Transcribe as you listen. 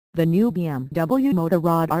The new BMW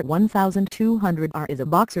Motorrad R1200R is a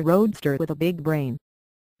boxer roadster with a big brain.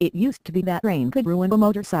 It used to be that rain could ruin a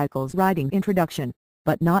motorcycle's riding introduction,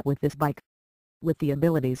 but not with this bike. With the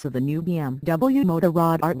abilities of the new BMW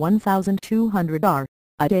Motorrad R1200R,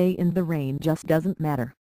 a day in the rain just doesn't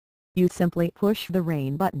matter. You simply push the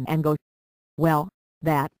rain button and go. Well,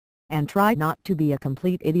 that, and try not to be a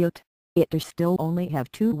complete idiot. It does still only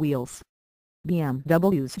have two wheels.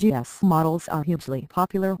 BMW's GS models are hugely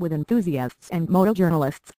popular with enthusiasts and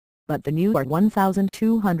motojournalists, but the new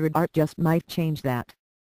R1200R just might change that.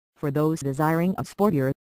 For those desiring a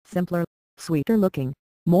sportier, simpler, sweeter looking,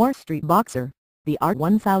 more street boxer, the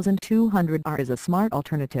R1200R is a smart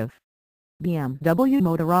alternative. BMW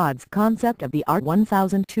Motorrad's concept of the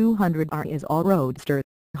R1200R is all roadster,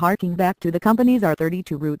 harking back to the company's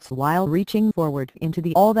R32 roots while reaching forward into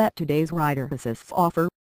the all that today's rider assists offer.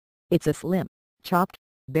 It's a slim, chopped,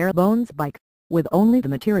 bare-bones bike, with only the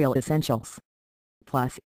material essentials.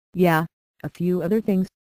 Plus, yeah, a few other things,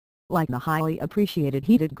 like the highly appreciated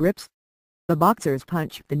heated grips. The Boxer's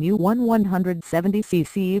punch the new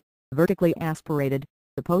 170cc, vertically aspirated,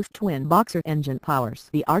 the post-twin Boxer engine powers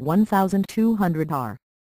the R1200R.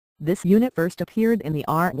 This unit first appeared in the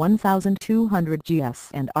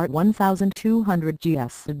R1200GS and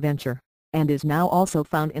R1200GS Adventure, and is now also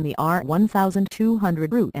found in the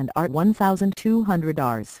R1200 Route and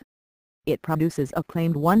R1200Rs. It produces a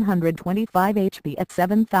claimed 125 HP at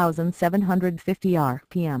 7,750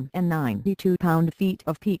 RPM and 92 pound-feet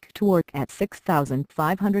of peak torque at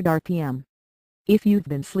 6,500 RPM. If you've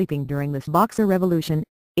been sleeping during this boxer revolution,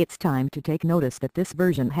 it's time to take notice that this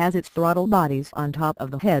version has its throttle bodies on top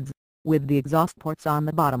of the heads, with the exhaust ports on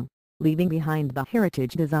the bottom, leaving behind the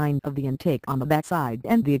heritage design of the intake on the backside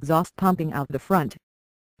and the exhaust pumping out the front.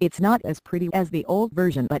 It's not as pretty as the old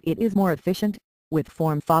version, but it is more efficient, with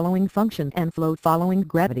form following function and flow following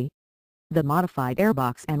gravity. The modified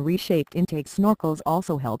airbox and reshaped intake snorkels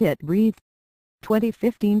also help it breathe.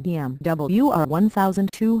 2015 BMW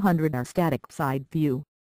R1200R Static Side View.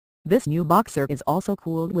 This new boxer is also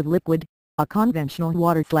cooled with liquid, a conventional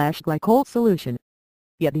water/glycol solution.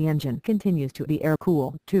 Yet the engine continues to be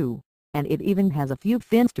air-cooled too, and it even has a few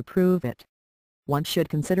fins to prove it. One should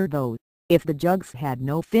consider though, if the jugs had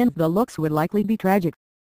no fins the looks would likely be tragic.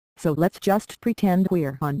 So let's just pretend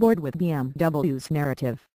we're on board with BMW's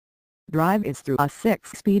narrative. Drive is through a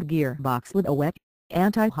 6-speed gearbox with a wet,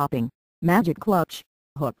 anti-hopping, magic clutch,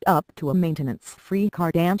 hooked up to a maintenance-free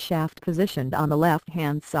cardan shaft positioned on the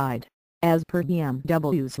left-hand side, as per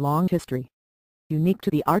BMW's long history. Unique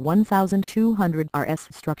to the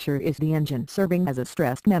R1200RS structure is the engine serving as a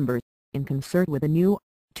stressed member, in concert with a new,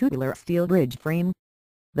 tubular steel bridge frame.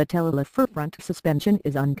 The telelift front suspension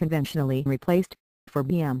is unconventionally replaced, for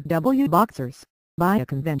BMW Boxers, by a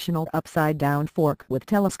conventional upside-down fork with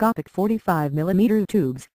telescopic 45mm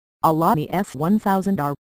tubes, a la the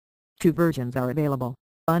S1000R. Two versions are available,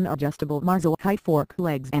 unadjustable Marzocchi fork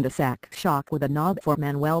legs and a sack shock with a knob for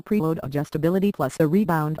manual preload adjustability plus a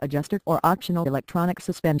rebound adjuster or optional electronic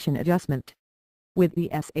suspension adjustment. With the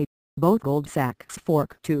SA, both Gold Sachs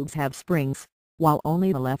fork tubes have springs, while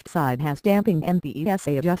only the left side has damping and the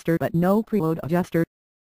SA adjuster but no preload adjuster.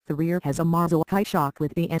 The rear has a Marzocchi shock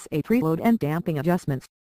with the SA preload and damping adjustments.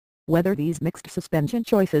 Whether these mixed suspension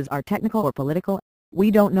choices are technical or political, we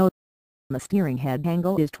don't know. The steering head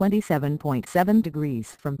angle is 27.7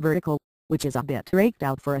 degrees from vertical, which is a bit raked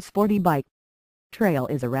out for a sporty bike. Trail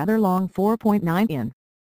is a rather long 4.9 in.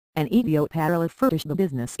 An idiot parallel furnish the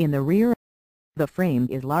business in the rear. The frame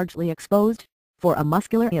is largely exposed, for a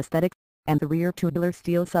muscular aesthetic, and the rear tubular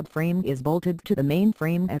steel subframe is bolted to the main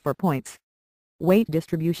frame at 4 points. Weight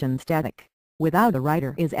distribution static, without a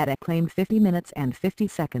rider is at a claimed 50 minutes and 50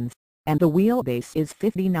 seconds, and the wheelbase is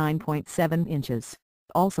 59.7 inches,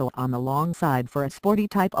 also on the long side for a sporty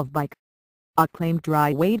type of bike. A claimed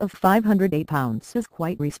dry weight of 508 pounds is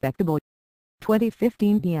quite respectable.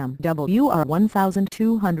 2015 BMW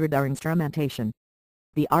R1200R Instrumentation.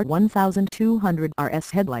 The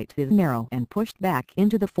R1200RS headlight is narrow and pushed back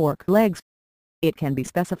into the fork legs. It can be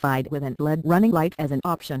specified with an LED running light as an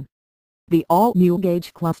option. The all-new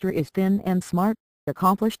gauge cluster is thin and smart,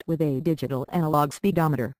 accomplished with a digital analog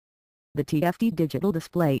speedometer. The TFT digital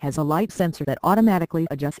display has a light sensor that automatically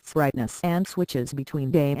adjusts brightness and switches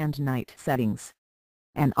between day and night settings.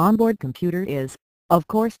 An onboard computer is, of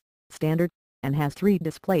course, standard, and has 3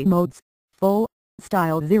 display modes: Full,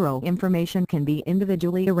 Style 0. Information can be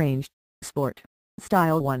individually arranged, Sport,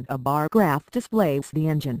 Style 1. A bar graph displays the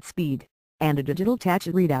engine speed, and a digital touch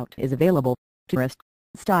readout is available. Tourist,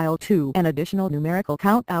 Style 2. An additional numerical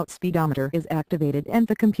count-out speedometer is activated and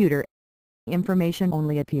the computer Information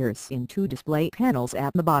only appears in two display panels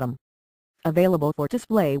at the bottom. Available for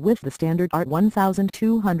display with the standard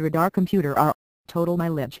R1200R computer are: total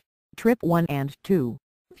mileage, trip 1 and 2,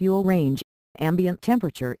 fuel range, ambient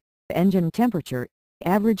temperature, engine temperature,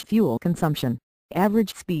 average fuel consumption,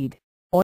 average speed,